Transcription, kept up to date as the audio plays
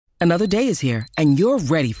Another day is here, and you're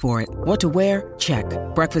ready for it. What to wear? Check.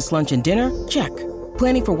 Breakfast, lunch, and dinner? Check.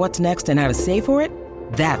 Planning for what's next and how to save for it?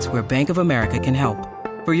 That's where Bank of America can help.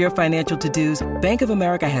 For your financial to-dos, Bank of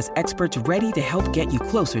America has experts ready to help get you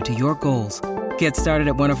closer to your goals. Get started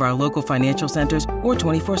at one of our local financial centers or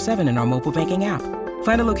 24/7 in our mobile banking app.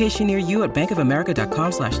 Find a location near you at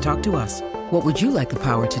bankofamerica.com/talktous. What would you like the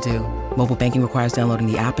power to do? Mobile banking requires downloading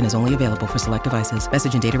the app and is only available for select devices.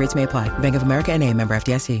 Message and data rates may apply. Bank of America N.A., member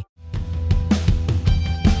FDIC.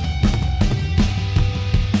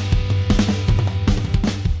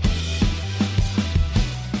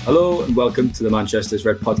 Hello and welcome to the Manchester's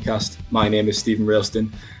Red podcast. My name is Stephen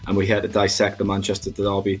Railston and we're here to dissect the Manchester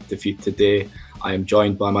Derby defeat today. I am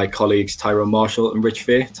joined by my colleagues Tyrone Marshall and Rich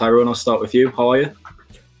Fay. Tyrone, I'll start with you. How are you?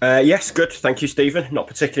 Yes, good. Thank you, Stephen. Not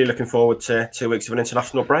particularly looking forward to 2 weeks of an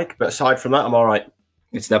international break, but aside from that, I'm all right.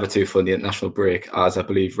 It's never too fun, the international break, as I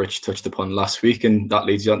believe Rich touched upon last week, and that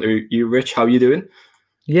leads you on to you, Rich. How are you doing?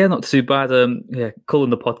 Yeah, not too bad.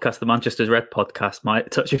 Calling the podcast the Manchester's Red podcast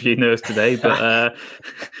might touch a few nerves today, but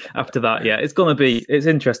after that, yeah, it's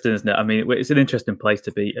interesting, isn't it? I mean, it's an interesting place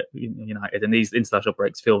to be at United, and these international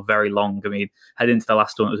breaks feel very long. I mean, heading into the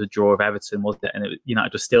last one, it was a draw of Everton, wasn't it? And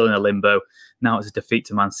United was still in a limbo. Now it's a defeat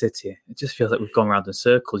to Man City. It just feels like we've gone around in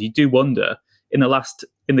circles. You do wonder, in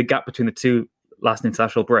the gap between the two last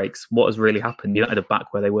international breaks, what has really happened? United are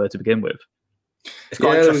back where they were to begin with. It's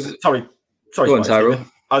quite interesting. Sorry, go on, Tyrone.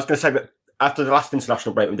 I was going to say that after the last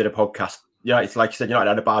international break, we did a podcast. It's like you said, United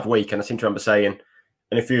had a bad week, and I seem to remember saying,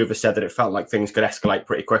 and a few of us said that it felt like things could escalate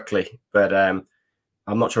pretty quickly. But I'm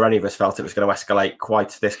not sure any of us felt it was going to escalate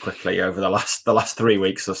quite this quickly over the last 3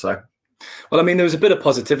 weeks or so. Well, I mean, there was a bit of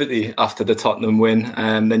positivity after the Tottenham win,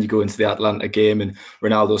 and then you go into the Atlanta game and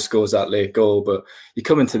Ronaldo scores that late goal. But you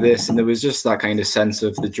come into this, and there was just that kind of sense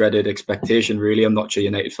of the dreaded expectation, really. I'm not sure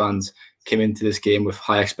United fans came into this game with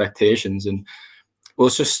high expectations. And we'll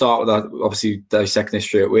just start with that, obviously dissecting it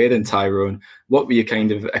straight away then, Tyrone. What were your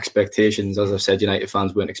kind of expectations? As I've said, United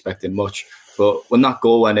fans weren't expecting much. But when that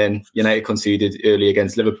goal went in, United conceded early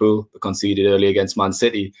against Liverpool, but conceded early against Man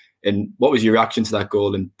City. And what was your reaction to that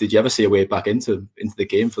goal? And did you ever see a way back into the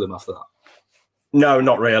game for them after that? No,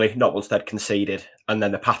 not really. Not once they'd conceded. And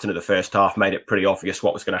then the pattern of the first half made it pretty obvious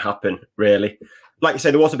what was going to happen, really. Like you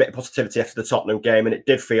say, there was a bit of positivity after the Tottenham game, and it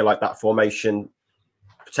did feel like that formation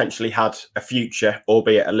potentially had a future,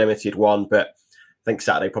 albeit a limited one. But I think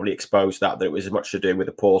Saturday probably exposed that it was as much to do with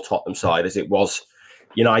the poor Tottenham side as it was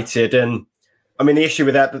United. And I mean, the issue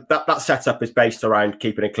with that setup is based around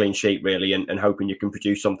keeping a clean sheet, really, and hoping you can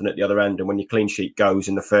produce something at the other end. And when your clean sheet goes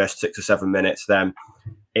in the first 6 or 7 minutes, then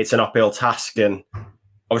it's an uphill task. And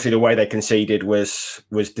obviously the way they conceded was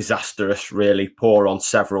disastrous, really poor on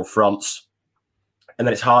several fronts. And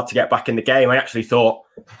then it's hard to get back in the game. I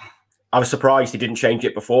was surprised he didn't change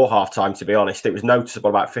it before half-time, to be honest. It was noticeable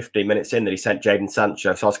about 15 minutes in that he sent Jadon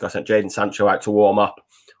Sancho. Solskjaer sent Jadon Sancho out to warm up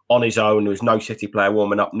on his own. There was no City player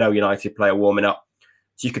warming up, no United player warming up.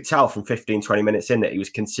 So you could tell from 15, 20 minutes in that he was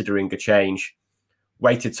considering a change.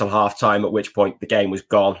 Waited till half-time, at which point the game was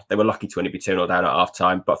gone. They were lucky to only be 2-0 down at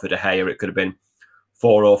half-time. But for De Gea, it could have been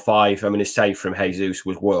 4 or 5. I mean, his save from Jesus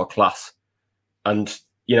was world-class. And,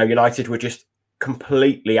 United were just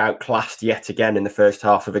completely outclassed yet again in the first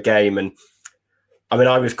half of a game. And I mean,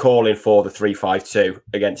 I was calling for the 3-5-2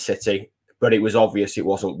 against City, but it was obvious it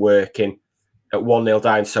wasn't working. At 1-0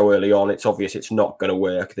 down so early on, it's obvious it's not going to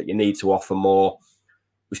work, that you need to offer more.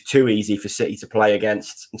 It was too easy for City to play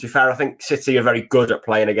against. And to be fair, I think City are very good at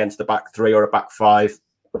playing against a back three or a back five.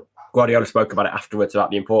 Guardiola spoke about it afterwards, about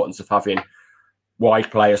the importance of having wide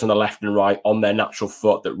players on the left and right on their natural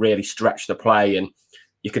foot that really stretch the play. And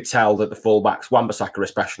you could tell that the fullbacks, Wan-Bissaka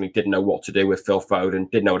especially, didn't know what to do with Phil Foden,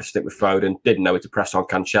 didn't know how to stick with Foden, didn't know how to press on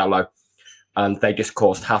Cancelo. And they just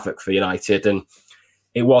caused havoc for United. And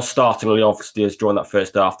it was startlingly obvious during that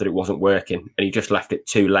first half that it wasn't working. And he just left it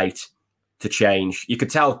too late to change. You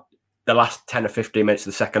could tell the last 10 or 15 minutes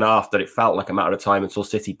of the second half that it felt like a matter of time until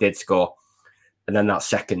City did score. And then that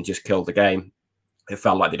second just killed the game. It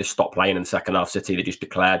felt like they just stopped playing in the second half. City, they just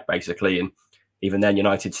declared, basically. And even then,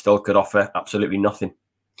 United still could offer absolutely nothing.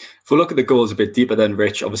 If we look at the goals a bit deeper then,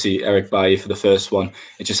 Rich, obviously Eric Bailly for the first one,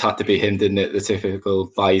 it just had to be him, didn't it? The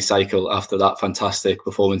typical Bailly cycle after that fantastic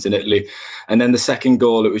performance in Italy. And then the second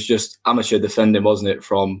goal, it was just amateur defending, wasn't it,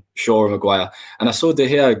 from Shaw and Maguire. And I saw De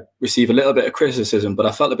Gea receive a little bit of criticism, but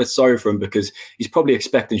I felt a bit sorry for him because he's probably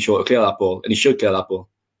expecting Shaw to clear that ball, and he should clear that ball.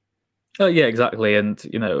 Oh yeah, exactly. And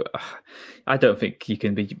I don't think you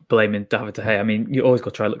can be blaming David De Gea. I mean, you always got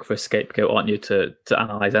to try to look for a scapegoat, aren't you, to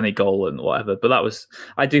analyse any goal and whatever. But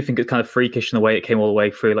I do think it's kind of freakish in the way it came all the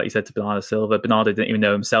way through, like you said, to Bernardo Silva. Bernardo didn't even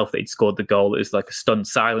know himself that he'd scored the goal. It was like a stunned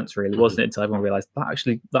silence, really, wasn't it? Until everyone realised that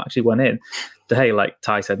actually went in. De Gea, like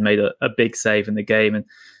Ty said, made a big save in the game. And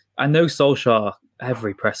I know Solskjaer,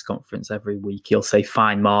 every press conference, every week, he'll say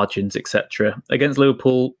fine margins, etc. Against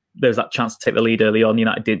Liverpool, there was that chance to take the lead early on.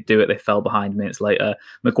 United didn't do it. They fell behind minutes later.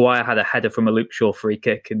 Maguire had a header from a Luke Shaw free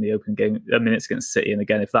kick in the open game minutes against City. And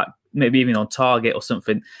again, if that maybe even on target or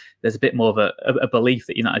something, there's a bit more of a belief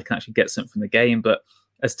that United can actually get something from the game. But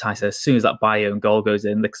as Ty said, as soon as that Bayern goal goes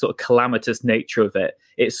in, the sort of calamitous nature of it,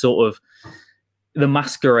 it's sort of the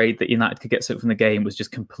masquerade that United could get something from the game was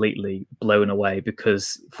just completely blown away.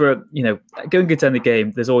 Because for going into the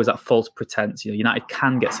game, there's always that false pretense. United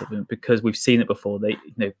can get something because we've seen it before.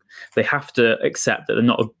 They have to accept that they're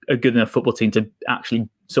not a good enough football team to actually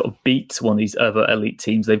sort of beat one of these other elite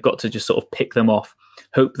teams. They've got to just sort of pick them off,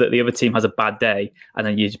 hope that the other team has a bad day, and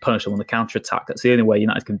then you just punish them on the counter attack. That's the only way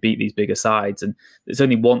United can beat these bigger sides. And it's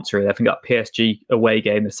only once really. I think that PSG away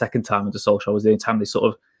game, the second time under Solskjaer, was the only time they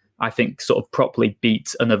sort of properly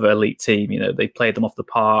beat another elite team. They played them off the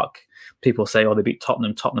park. People say, they beat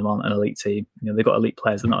Tottenham. Tottenham aren't an elite team. They've got elite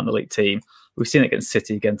players. They're not an elite team. We've seen it against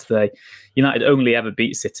City again today. United only ever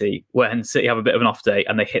beat City when City have a bit of an off day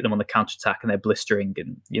and they hit them on the counter-attack and they're blistering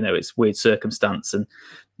and, it's weird circumstance. And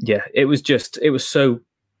yeah, it was so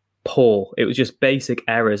poor. It was just basic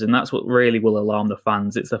errors. And that's what really will alarm the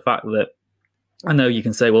fans. It's the fact that I know you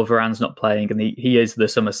can say, well, Varane's not playing and he is the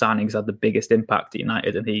summer signing who's had the biggest impact at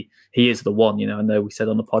United and he is the one. I know we said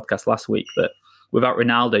on the podcast last week that without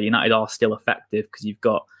Ronaldo, United are still effective because you've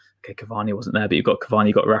got, Cavani wasn't there, but you've got Cavani,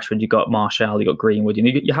 you've got Rashford, you've got Martial, you've got Greenwood.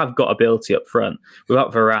 You have got ability up front.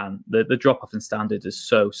 Without Varane, the drop-off in standards is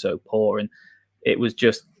so poor. And it was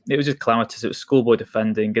just calamitous. It was schoolboy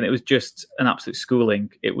defending and it was just an absolute schooling.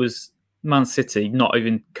 It was Man City not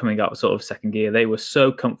even coming out of sort of second gear. They were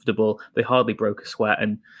so comfortable. They hardly broke a sweat.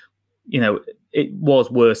 And, it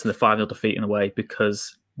was worse than the 5-0 defeat in a way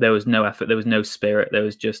because there was no effort. There was no spirit. There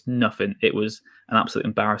was just nothing. It was an absolute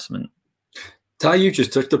embarrassment. Ty, you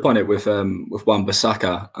just touched upon it with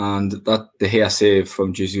Wan-Bissaka and that De Gea save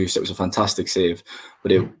from Jesus. It was a fantastic save,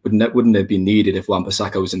 but it wouldn't have been needed if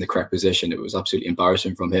Wan-Bissaka was in the correct position. It was absolutely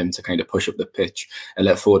embarrassing from him to kind of push up the pitch and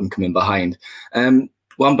let Foden come in behind.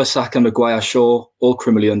 Wan-Bissaka, Maguire, Shaw, all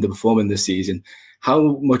criminally underperforming this season.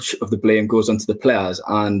 How much of the blame goes onto the players?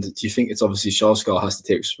 And do you think it's obviously Solskjaer has to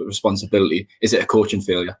take responsibility? Is it a coaching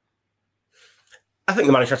failure? I think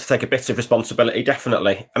the manager has to take a bit of responsibility,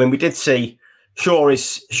 definitely. I mean, we did see Shaw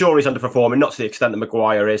is underperforming, not to the extent that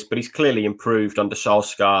Maguire is, but he's clearly improved under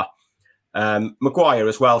Solskjaer. Maguire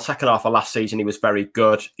as well, second half of last season, he was very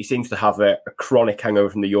good. He seems to have a chronic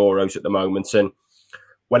hangover from the Euros at the moment. And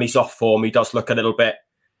when he's off form, he does look a little bit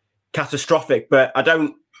catastrophic. But I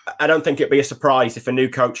don't think it'd be a surprise if a new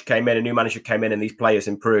coach came in, a new manager came in and these players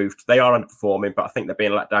improved. They are underperforming, but I think they're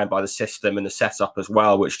being let down by the system and the setup as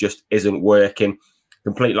well, which just isn't working.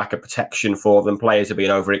 Complete lack of protection for them. Players are being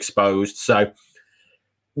overexposed. So,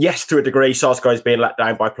 yes, to a degree, Solskjaer is being let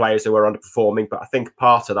down by players who are underperforming, but I think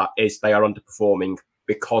part of that is they are underperforming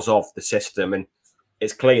because of the system. And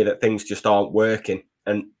it's clear that things just aren't working.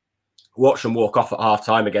 And watch them walk off at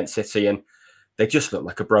half-time against City and they just look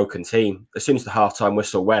like a broken team. As soon as the half-time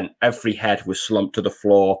whistle went, every head was slumped to the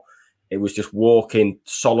floor. It was just walking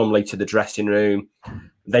solemnly to the dressing room.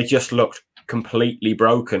 They just looked completely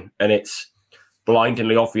broken. And it's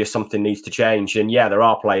blindingly obvious something needs to change. And yeah, there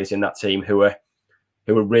are players in that team who are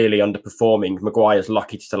really underperforming. Maguire's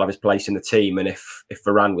lucky to still have his place in the team. And if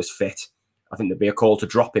Varane was fit, I think there'd be a call to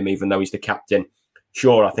drop him, even though he's the captain.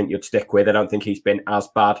 Sure, I think you'd stick with. I don't think he's been as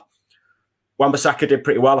bad. Wan-Bissaka did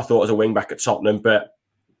pretty well, I thought, as a wing-back at Tottenham, but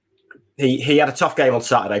he had a tough game on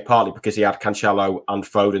Saturday, partly because he had Cancelo and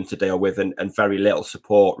Foden to deal with and very little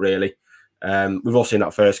support, really. We've all seen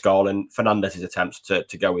that first goal and Fernandez's attempts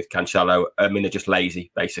to go with Cancelo. I mean, they're just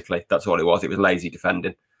lazy, basically. That's what it was. It was lazy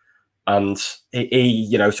defending. And so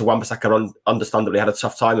Wan-Bissaka understandably had a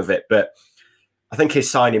tough time of it, but I think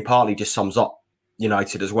his signing partly just sums up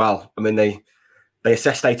United as well. I mean, they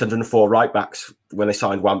assessed 804 right-backs when they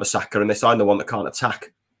signed Wan-Bissaka, and they signed the one that can't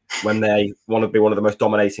attack when they want to be one of the most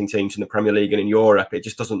dominating teams in the Premier League and in Europe. It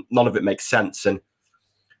just doesn't, none of it makes sense. And,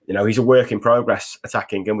 he's a work in progress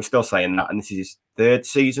attacking, and we're still saying that. And this is his third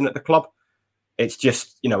season at the club. It's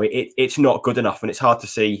just, it's not good enough. And it's hard to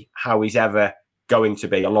see how he's ever going to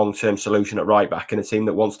be a long-term solution at right-back in a team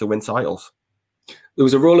that wants to win titles. There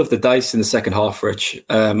was a roll of the dice in the second half, Rich,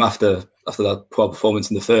 after after that poor performance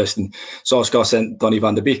in the first, and Solskjaer sent Donny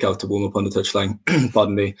van de Beek out to warm up on the touchline.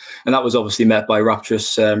 Pardon me, and that was obviously met by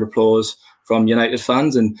rapturous applause from United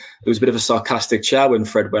fans, and there was a bit of a sarcastic cheer when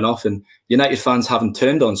Fred went off. And United fans haven't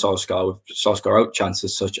turned on Solskjaer with Solskjaer out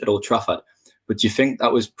chances such at Old Trafford. But do you think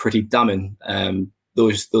that was pretty damning?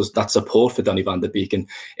 That support for Donny van de Beek, and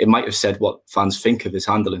it might have said what fans think of his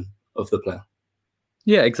handling of the player.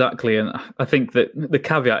 Yeah, exactly. And I think that the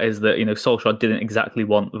caveat is that, Solskjaer didn't exactly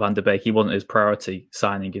want Van der Beek. He wasn't his priority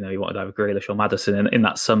signing. He wanted either Grealish or Maddison in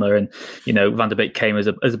that summer. And, Van der Beek came as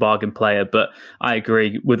a bargain player. But I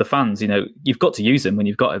agree with the fans. You've got to use him when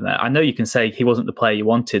you've got him there. I know you can say he wasn't the player you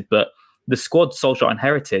wanted, but the squad Solskjaer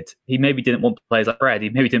inherited, he maybe didn't want players like Fred. He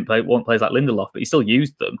maybe didn't want players like Lindelof, but he still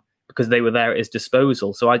used them because they were there at his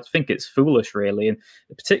disposal. So I think it's foolish, really. And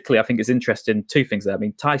particularly, I think it's interesting, two things there. I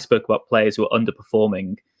mean, Ty spoke about players who are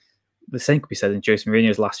underperforming. The same could be said in Jose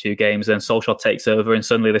Mourinho's last few games. Then Solskjaer takes over and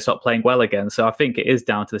suddenly they start playing well again. So I think it is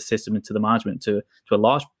down to the system and to the management to a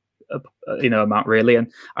large amount, really. And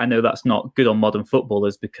I know that's not good on modern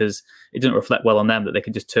footballers because it doesn't reflect well on them that they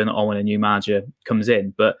can just turn it on when a new manager comes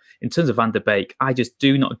in. But in terms of Van der Beek, I just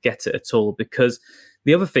do not get it at all, because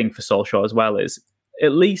the other thing for Solskjaer as well is,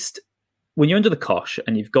 at least when you're under the cosh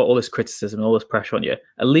and you've got all this criticism and all this pressure on you,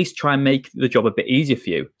 at least try and make the job a bit easier for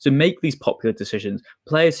you. So make these popular decisions.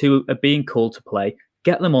 Players who are being called to play,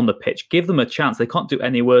 get them on the pitch, give them a chance. They can't do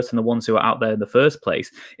any worse than the ones who are out there in the first place.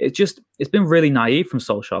 It's been really naive from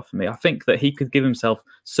Solskjaer for me. I think that he could give himself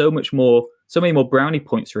so many more brownie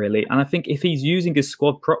points, really. And I think if he's using his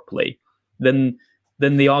squad properly, then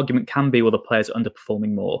the argument can be, well, the players are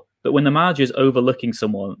underperforming more. But when the manager is overlooking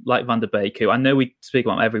someone like Van der Beek, who I know we speak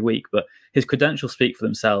about him every week, but his credentials speak for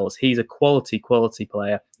themselves. He's a quality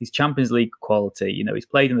player. He's Champions League quality. He's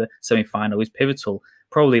played in the semi-final. He's pivotal.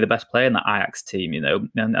 Probably the best player in that Ajax team.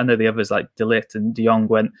 And I know the others like De Ligt and De Jong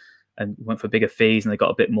went for bigger fees and they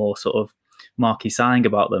got a bit more sort of marquee signing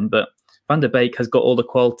about them. But Van der Beek has got all the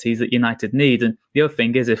qualities that United need. And the other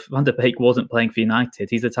thing is, if Van der Beek wasn't playing for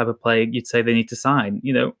United, he's the type of player you'd say they need to sign.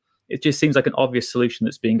 It just seems like an obvious solution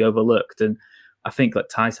that's being overlooked. And I think, like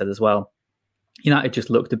Ty said as well, United just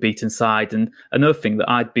looked a beaten side. And another thing that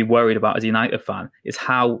I'd be worried about as a United fan is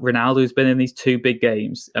how Ronaldo's been in these two big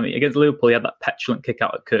games. I mean, against Liverpool, he had that petulant kick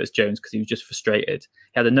out at Curtis Jones because he was just frustrated.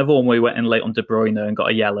 He had another one where he went in late on De Bruyne and got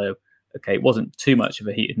a yellow. Okay, it wasn't too much of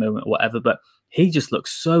a heated moment or whatever, but he just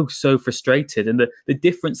looks so frustrated. And the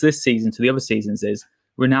difference this season to the other seasons is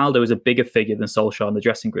Ronaldo is a bigger figure than Solskjaer in the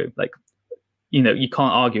dressing room. Like, you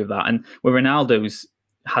can't argue with that. And when Ronaldo's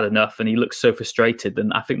had enough and he looks so frustrated,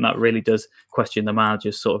 then I think that really does question the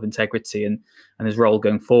manager's sort of integrity and his role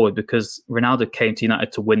going forward, because Ronaldo came to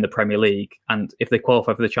United to win the Premier League. And if they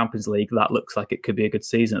qualify for the Champions League, that looks like it could be a good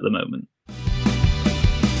season at the moment.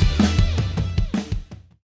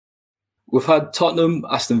 We've had Tottenham,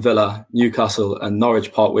 Aston Villa, Newcastle and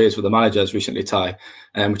Norwich part ways with the managers recently, Ty,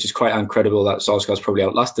 which is quite incredible that Solskjaer's probably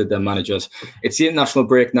outlasted their managers. It's the international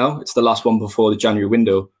break now. It's the last one before the January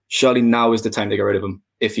window. Surely now is the time to get rid of him,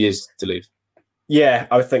 if he is to leave. Yeah,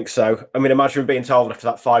 I would think so. I mean, imagine being told after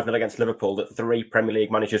that 5-0 against Liverpool that 3 Premier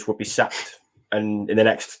League managers would be sacked and in the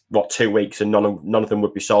next, 2 weeks, and none of them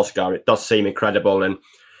would be Solskjaer. It does seem incredible. And,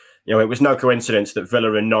 it was no coincidence that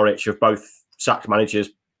Villa and Norwich have both sacked managers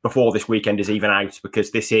before this weekend is even out, because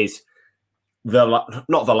this is not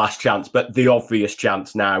the last chance, but the obvious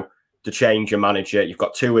chance now to change your manager. You've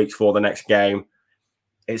got 2 weeks for the next game.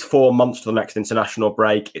 It's 4 months to the next international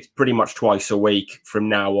break. It's pretty much twice a week from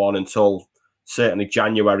now on until certainly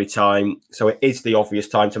January time. So it is the obvious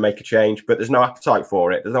time to make a change, but there's no appetite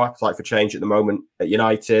for it. There's no appetite for change at the moment at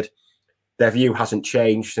United. Their view hasn't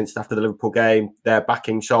changed since after the Liverpool game. They're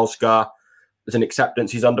backing Solskjaer. There's an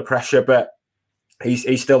acceptance he's under pressure, but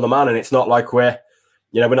he's still the man, and it's not like we're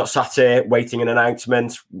not sat here waiting an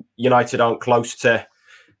announcement. United aren't close to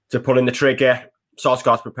pulling the trigger.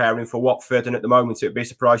 Solskjaer's preparing for Watford, and at the moment it would be a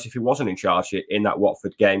surprise if he wasn't in charge in that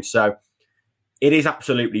Watford game. So it is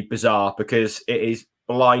absolutely bizarre, because it is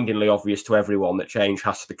blindingly obvious to everyone that change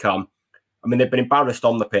has to come. I mean, they've been embarrassed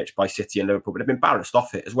on the pitch by City and Liverpool, but they've been embarrassed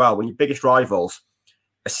off it as well. When your biggest rivals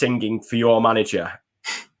are singing for your manager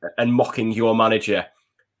and mocking your manager,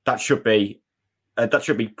 that should be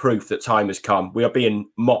proof that time has come. We are being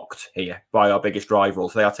mocked here by our biggest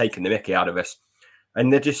rivals. They are taking the mickey out of us.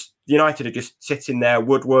 And United are just sitting there,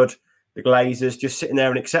 Woodward, the Glazers, just sitting there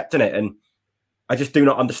and accepting it. And I just do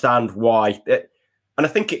not understand why. And I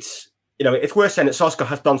think it's worth saying that Solskjaer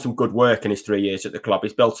has done some good work in his 3 years at the club.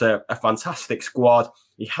 He's built a fantastic squad.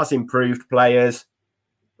 He has improved players.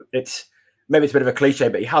 Maybe it's a bit of a cliche,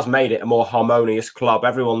 but he has made it a more harmonious club.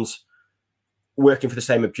 Everyone's working for the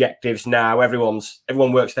same objectives now. Everyone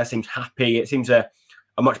works there, seems happy. It seems a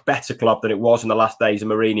much better club than it was in the last days of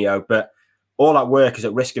Mourinho. But all that work is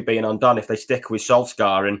at risk of being undone if they stick with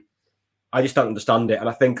Solskjaer. And I just don't understand it. And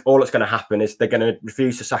I think all that's going to happen is they're going to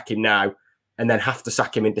refuse to sack him now and then have to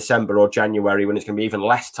sack him in December or January when it's going to be even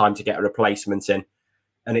less time to get a replacement in.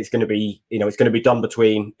 And it's going to be, it's going to be done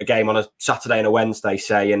between a game on a Saturday and a Wednesday,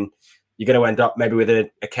 say, and you're going to end up maybe with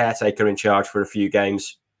a caretaker in charge for a few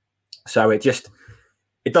games. So it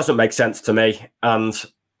doesn't make sense to me. And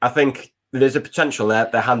I think there's a potential there.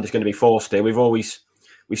 Their hand is going to be forced here.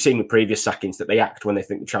 We've seen with previous sackings that they act when they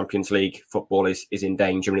think the Champions League football is in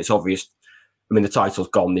danger. And it's obvious. I mean, the title's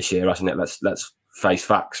gone this year, hasn't it? Let's face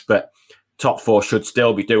facts. But top four should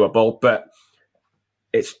still be doable. But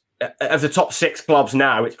it's of the top six clubs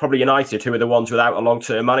now, it's probably United who are the ones without a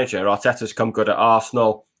long-term manager. Arteta's come good at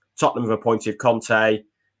Arsenal. Tottenham have appointed Conte.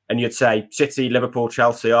 And you'd say City, Liverpool,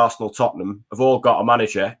 Chelsea, Arsenal, Tottenham have all got a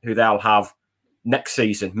manager who they'll have next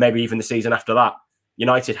season, maybe even the season after that.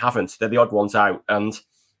 United haven't. They're the odd ones out. And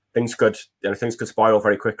things could spiral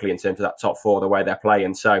very quickly in terms of that top four, the way they're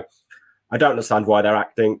playing. So I don't understand why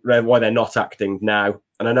they're not acting now.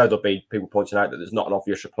 And I know there'll be people pointing out that there's not an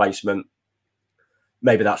obvious replacement.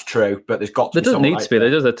 Maybe that's true, but there's got to be. There doesn't need to be. There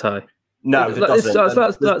does a tie. No, it doesn't.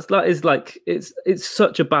 That is like it's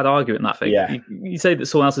such a bad argument, that thing. Yeah. You say that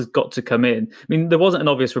someone else has got to come in. I mean, there wasn't an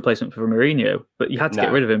obvious replacement for Mourinho, but you had to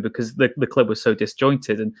get rid of him because the club was so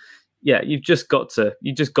disjointed. And yeah, you've just got to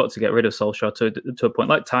get rid of Solskjaer to a point.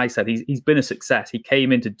 Like Ty said, he's been a success. He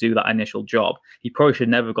came in to do that initial job. He probably should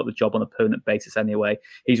never have got the job on a permanent basis anyway.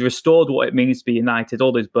 He's restored what it means to be United,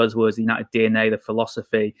 all those buzzwords, the United DNA, the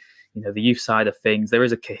philosophy, the youth side of things. There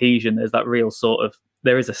is a cohesion. There's that real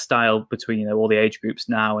there is a style between, all the age groups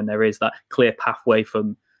now, and there is that clear pathway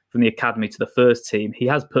from the academy to the first team. He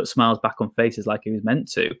has put smiles back on faces like he was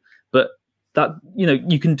meant to, but that,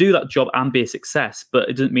 you can do that job and be a success, but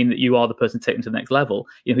it doesn't mean that you are the person taking to the next level.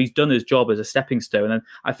 He's done his job as a stepping stone. And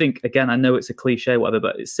I think, again, I know it's a cliche, whatever,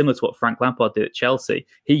 but it's similar to what Frank Lampard did at Chelsea.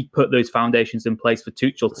 He put those foundations in place for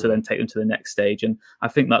Tuchel to then take them to the next stage. And I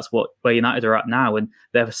think that's where United are at now. And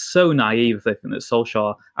they're so naive if they think that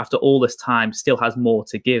Solskjaer, after all this time, still has more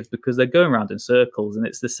to give, because they're going around in circles and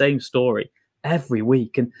it's the same story every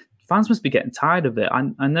week. And fans must be getting tired of it.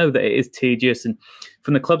 I know that it is tedious, and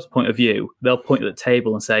from the club's point of view, they'll point at the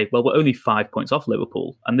table and say, well, we're only 5 points off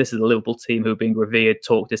Liverpool, and this is a Liverpool team who are being revered,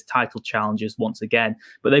 talked as title challengers once again,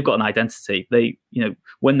 but they've got an identity. They,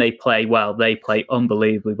 when they play well, they play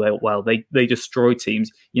unbelievably well. They destroy teams.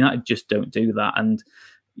 United just don't do that, and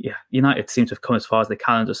yeah, United seem to have come as far as they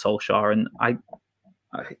can under Solskjaer, and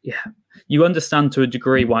you understand to a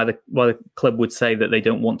degree why the club would say that they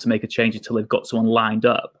don't want to make a change until they've got someone lined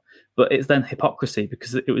up. But it's then hypocrisy,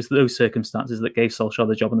 because it was those circumstances that gave Solskjaer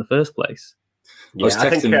the job in the first place. Yeah, I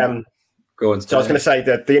think. Go on. So I was going to say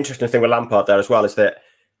that the interesting thing with Lampard there as well is that,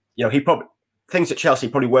 he probably things at Chelsea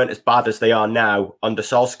probably weren't as bad as they are now under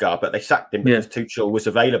Solskjaer, but they sacked him because Tuchel was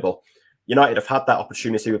available. United have had that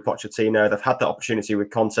opportunity with Pochettino. They've had that opportunity with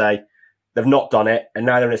Conte. They've not done it, and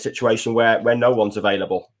now they're in a situation where no one's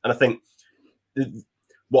available. And I think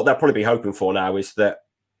what they'll probably be hoping for now is that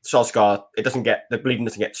Solskjaer, the bleeding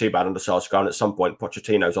doesn't get too bad under Solskjaer, and at some point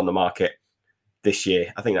Pochettino's on the market this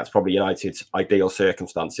year. I think that's probably United's ideal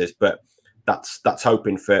circumstances, but that's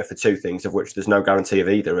hoping for two things, of which there's no guarantee of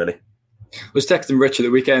either, really. I was texting Rich at the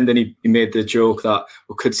weekend, and he made the joke that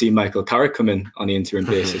we could see Michael Carrick come in on the interim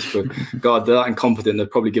basis. But God, they're that incompetent, they'd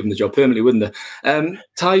probably give him the job permanently, wouldn't they?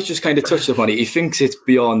 Ty's just kind of touched upon it. He thinks it's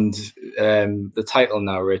beyond the title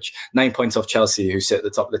now, Rich. 9 points off Chelsea, who sit at the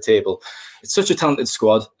top of the table. It's such a talented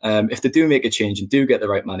squad. If they do make a change and do get the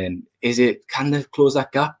right man in, can they close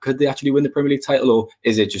that gap? Could they actually win the Premier League title, or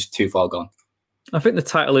is it just too far gone? I think the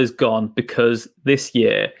title is gone because this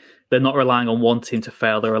year they're not relying on one team to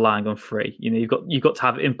fail; they're relying on three. You've got to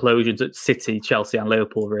have implosions at City, Chelsea, and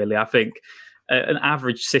Liverpool. Really, I think an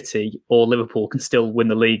average City or Liverpool can still win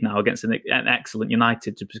the league now against an excellent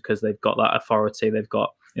United, just because they've got that authority. They've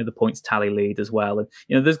got the points tally lead as well,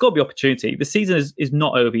 and there's got to be opportunity. The season is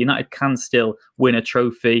not over. United can still win a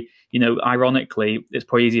trophy. Ironically, it's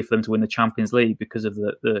probably easier for them to win the Champions League because of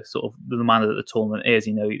the sort of the manner that the tournament is.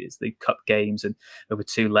 It's the cup games and over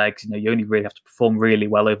 2 legs. You only really have to perform really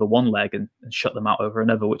well over one leg and shut them out over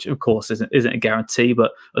another, which of course isn't a guarantee.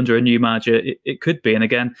 But under a new manager, it could be. And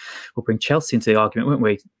again, we'll bring Chelsea into the argument, won't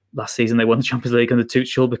we? Last season they won the Champions League under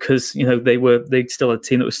Tuchel because they still had a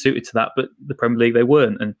team that was suited to that, but the Premier League they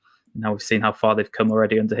weren't. And now we've seen how far they've come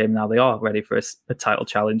already under him. Now they are ready for a title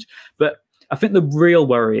challenge. But I think the real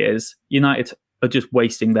worry is United are just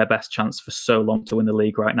wasting their best chance for so long to win the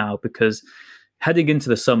league right now, because heading into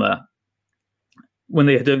the summer, when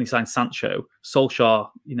they had only signed Sancho, Solskjaer,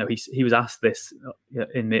 he was asked this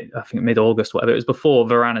in mid-August, whatever. It was before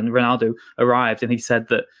Varane and Ronaldo arrived, and he said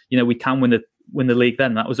that we can win the league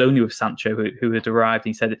then. That was only with Sancho who had arrived.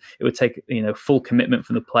 He said it would take full commitment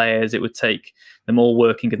from the players. It would take them all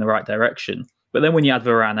working in the right direction. But then when you add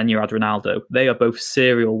Varane and you add Ronaldo, they are both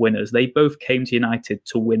serial winners. They both came to United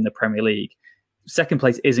to win the Premier League. Second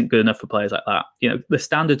place isn't good enough for players like that. The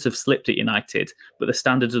standards have slipped at United, but the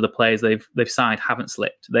standards of the players they've signed haven't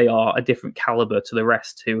slipped. They are a different caliber to the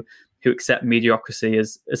rest who accept mediocrity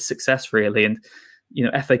as success, really. And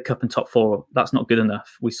FA Cup and top four, that's not good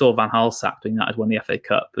enough. We saw Van Gaal sacked when United won the FA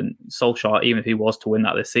Cup, and Solskjaer, even if he was to win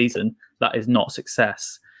that this season, that is not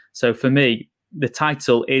success. So for me, the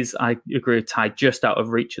title is, I agree with Ty, just out of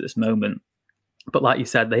reach at this moment. But like you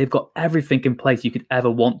said, they've got everything in place you could ever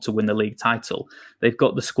want to win the league title. They've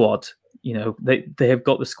got the squad. They have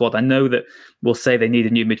got the squad. I know that we'll say they need a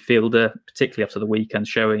new midfielder, particularly after the weekend,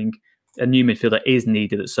 showing a new midfielder is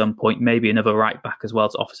needed at some point, maybe another right back as well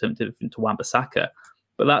to offer something to Wan-Bissaka.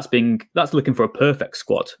 But that's looking for a perfect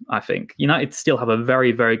squad, I think. United still have a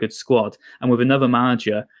very, very good squad. And with another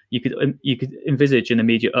manager, you could envisage an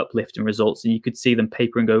immediate uplift in results, and you could see them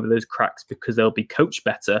papering over those cracks because they'll be coached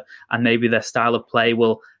better, and maybe their style of play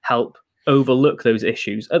will help overlook those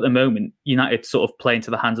issues. At the moment, United sort of play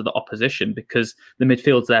into the hands of the opposition because the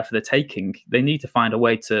midfield's there for the taking. They need to find a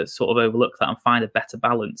way to sort of overlook that and find a better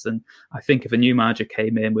balance. And I think if a new manager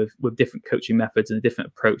came in with different coaching methods and a different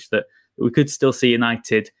approach, that we could still see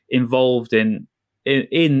United involved in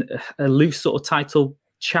a loose sort of title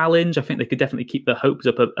challenge. I think they could definitely keep their hopes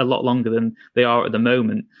up a lot longer than they are at the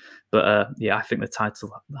moment. But I think the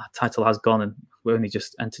title has gone, and we only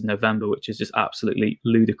just entered November, which is just absolutely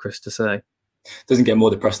ludicrous to say. Doesn't get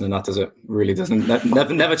more depressing than that, does it? Really doesn't.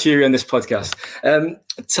 Never cheery on this podcast.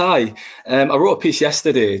 Ty, I wrote a piece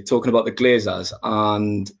yesterday talking about the Glazers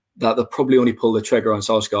and that they'll probably only pull the trigger on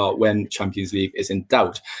Solskjaer when Champions League is in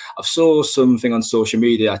doubt. I saw something on social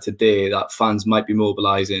media today that fans might be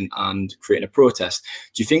mobilising and creating a protest.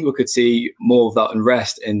 Do you think we could see more of that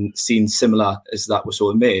unrest and scenes similar as that we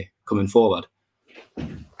saw in May coming forward?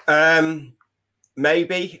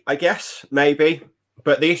 Maybe, I guess, maybe.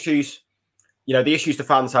 But the issues the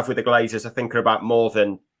fans have with the Glazers, I think, are about more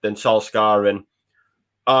than Solskjaer, and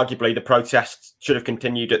arguably the protests should have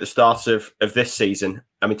continued at the start of this season.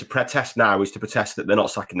 I mean, to protest now is to protest that they're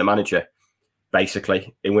not sacking the manager,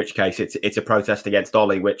 basically, in which case it's a protest against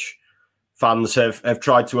Ollie, which fans have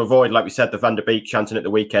tried to avoid. Like we said, the Van der Beek chanting at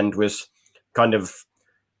the weekend was kind of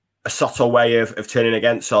a subtle way of turning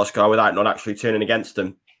against Solskjaer without not actually turning against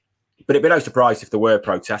them. But it'd be no surprise if there were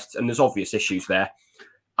protests, and there's obvious issues there.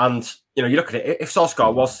 And, you look at it, if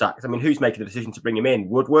Solskjaer was sacked, I mean, who's making the decision to bring him in?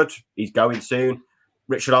 Woodward, he's going soon.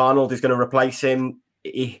 Richard Arnold is going to replace him.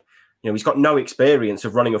 He's got no experience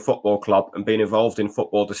of running a football club and being involved in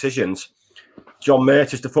football decisions. John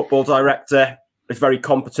Mert is the football director. He's very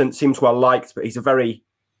competent, seems well liked, but he's a very,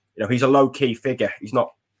 he's a low-key figure. He's not,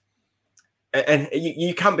 and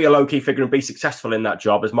you can be a low-key figure and be successful in that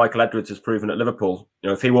job, as Michael Edwards has proven at Liverpool.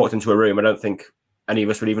 If he walked into a room, I don't think any of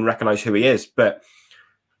us would even recognise who he is. But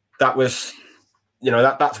that was,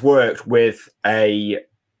 that's worked with a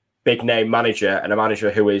big name manager and a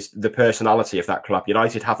manager who is the personality of that club.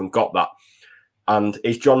 United haven't got that. And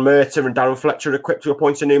is John Murter and Darren Fletcher equipped to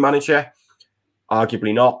appoint a new manager?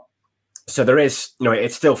 Arguably not. So there is,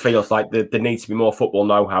 it still feels like there needs to be more football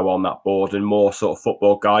know-how on that board and more sort of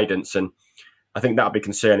football guidance. And I think that'll be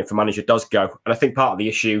concerning if a manager does go. And I think part of the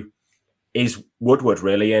issue is Woodward,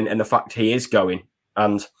 really, and the fact he is going.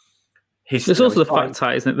 And there's also the fact,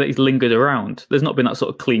 Ty, isn't it, that he's lingered around. There's not been that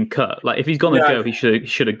sort of clean cut. Like, if he's going to go, he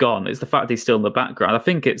should have gone. It's the fact he's still in the background. I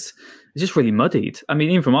think it's just really muddied. I mean,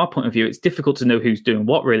 even from our point of view, it's difficult to know who's doing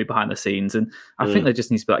what really behind the scenes. And I think there just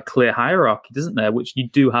needs to be that clear hierarchy, doesn't there? Which you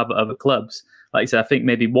do have at other clubs. Like you said, I think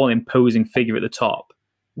maybe one imposing figure at the top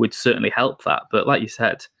would certainly help that. But like you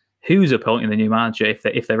said, who's appointing the new manager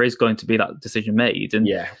if there is going to be that decision made? And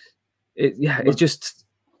it's just.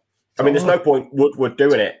 I mean, there's no point Woodward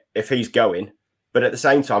doing it if he's going. But at the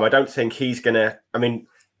same time, I don't think he's going to... I mean,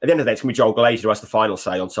 at the end of the day, it's going to be Joel Glazer who has the final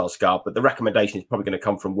say on Solskjaer, but the recommendation is probably going to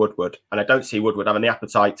come from Woodward. And I don't see Woodward having the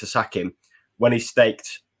appetite to sack him when he's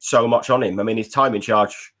staked so much on him. I mean, his time in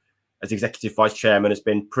charge as executive vice chairman has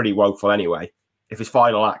been pretty woeful anyway. If his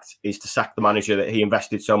final act is to sack the manager that he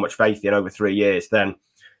invested so much faith in over 3 years, then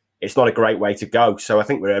it's not a great way to go. So I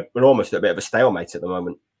think we're almost at a bit of a stalemate at the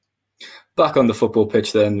moment. Back on the football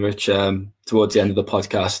pitch then, Rich, towards the end of the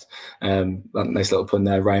podcast. That nice little pun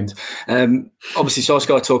there, rhymed. Obviously,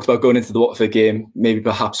 Solskjaer talked about going into the Watford game, maybe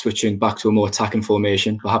perhaps switching back to a more attacking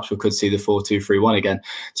formation. Perhaps we could see the 4-2-3-1 again.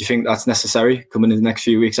 Do you think that's necessary coming in the next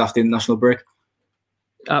few weeks after the international break?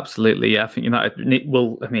 Absolutely, yeah. I think United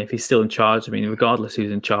will. I mean, if he's still in charge, I mean, regardless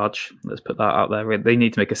who's in charge, let's put that out there. They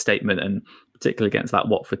need to make a statement, and particularly against that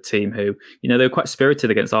Watford team, who they were quite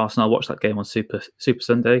spirited against Arsenal. I watched that game on Super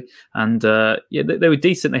Sunday, and they were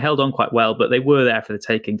decent. They held on quite well, but they were there for the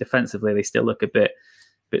taking. Defensively, they still look a bit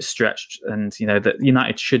stretched, and that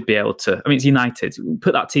United should be able to. I mean, it's United.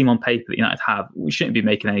 Put that team on paper that United have. We shouldn't be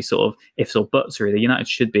making any sort of ifs or buts. Really, United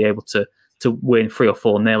should be able to win 3 or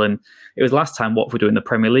 4-0. And it was last time Watford were in the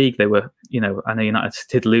Premier League. They were, I know United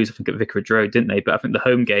did lose, I think, at Vicarage Road, didn't they? But I think the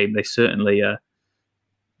home game, they certainly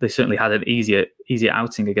had an easier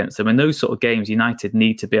outing against them. And those sort of games, United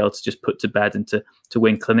need to be able to just put to bed and to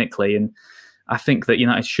win clinically. And I think that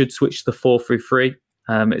United should switch to the 4-3-3.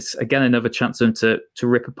 It's, again, another chance for them to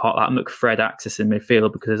rip apart that McFred axis in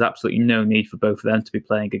midfield, because there's absolutely no need for both of them to be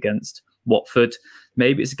playing against Watford.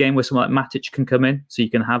 Maybe it's a game where someone like Matic can come in, so you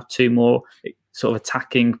can have 2 more sort of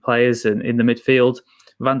attacking players in the midfield.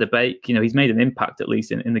 Van der Beek, he's made an impact, at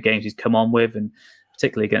least in the games he's come on with, and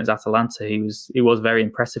particularly against Atalanta, he was very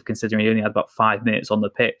impressive, considering he only had about 5 minutes on the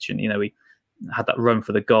pitch, and he had that run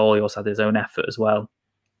for the goal. He also had his own effort as well.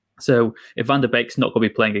 So if Van der Beek's not going to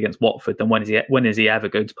be playing against Watford, then when is he ever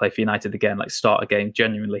going to play for United again? Like, start a game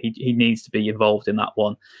genuinely? He needs to be involved in that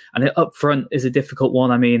one. And up front is a difficult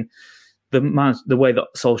one. I mean, the way that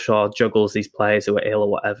Solskjaer juggles these players who are ill or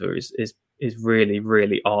whatever is really,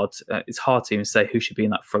 really odd. It's hard to even say who should be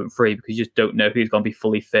in that front three, because you just don't know who's going to be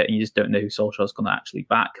fully fit, and you just don't know who Solskjaer's going to actually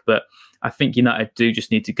back. But I think United do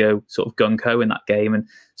just need to go sort of gung-ho in that game. And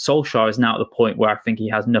Solskjaer is now at the point where I think he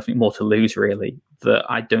has nothing more to lose, really, that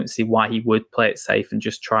I don't see why he would play it safe and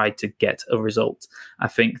just try to get a result. I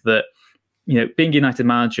think that, being United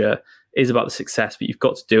manager is about the success, but you've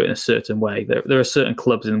got to do it in a certain way. There are certain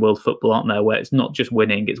clubs in world football, aren't there, where it's not just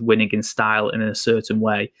winning, it's winning in style and in a certain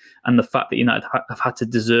way. And the fact that United have had to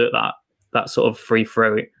desert that sort of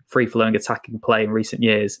free-flowing attacking play in recent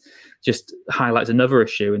years just highlights another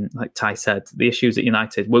issue. And like Ty said, the issues at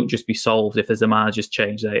United won't just be solved if there's a manager's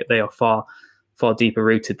change. They are far, far deeper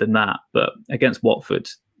rooted than that. But against Watford,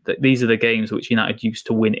 these are the games which United used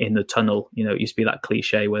to win in the tunnel. It used to be that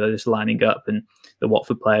cliche where they're just lining up and the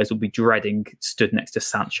Watford players will be dreading stood next to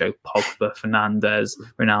Sancho, Pogba, Fernandes,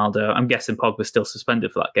 Ronaldo. I'm guessing Pogba's still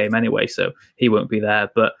suspended for that game anyway, so he won't be there.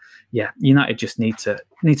 But yeah, United just need to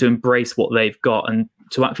embrace what they've got and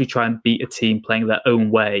to actually try and beat a team playing their own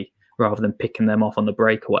way rather than picking them off on the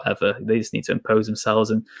break or whatever. They just need to impose themselves.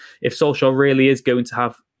 And if Solskjaer really is going to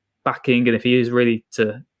have backing, and if he is really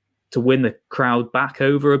to win the crowd back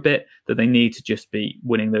over a bit, that they need to just be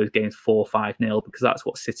winning those games 4-5-0, because that's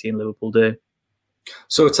what City and Liverpool do.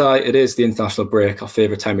 So, Ty, it is the international break, our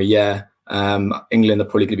favourite time of year. England are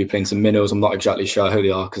probably going to be playing some minnows. I'm not exactly sure who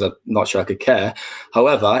they are, because I'm not sure I could care.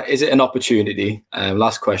 However, is it an opportunity,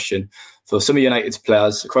 last question, for some of United's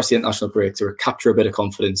players across the international break to capture a bit of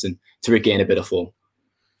confidence and to regain a bit of form?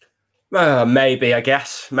 Maybe, I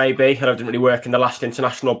guess. Maybe. I didn't really work in the last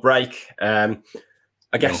international break.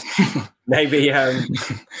 I guess maybe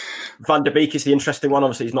Van der Beek is the interesting one.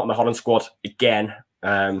 Obviously, he's not in the Holland squad again.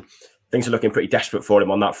 Things are looking pretty desperate for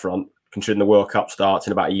him on that front, considering the World Cup starts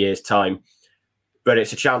in about a year's time. But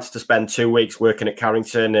it's a chance to spend 2 weeks working at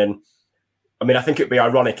Carrington. And I mean, I think it'd be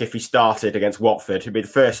ironic if he started against Watford. It'd be the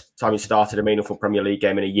first time he started a meaningful Premier League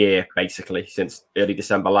game in a year, basically, since early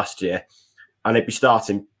December last year. And he'd be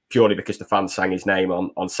starting purely because the fans sang his name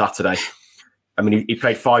on Saturday. I mean, he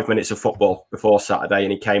played 5 minutes of football before Saturday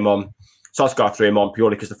and he came on. Solskjaer threw him on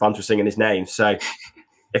purely because the fans were singing his name. So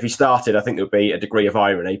if he started, I think there would be a degree of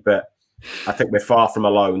irony, but I think we're far from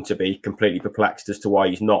alone to be completely perplexed as to why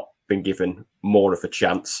he's not been given more of a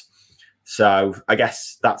chance. So I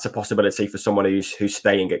guess that's a possibility for someone who's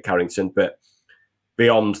staying at Carrington. But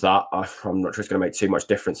beyond that, I'm not sure it's going to make too much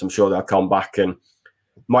difference. I'm sure they'll come back and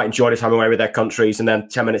might enjoy the time away with their countries. And then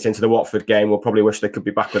 10 minutes into the Watford game, we'll probably wish they could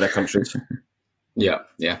be back with their countries. Yeah.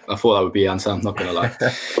 I thought that would be the answer. I'm not going to lie.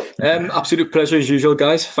 Absolute pleasure as usual,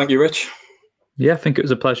 guys. Thank you, Rich. Yeah, I think it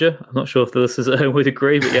was a pleasure. I'm not sure if the listeners at home would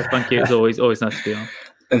agree, but yeah, thank you. It's always nice to be on.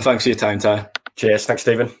 And thanks for your time, Ty. Cheers. Thanks,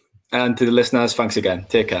 Stephen. And to the listeners, thanks again.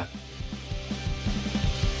 Take care.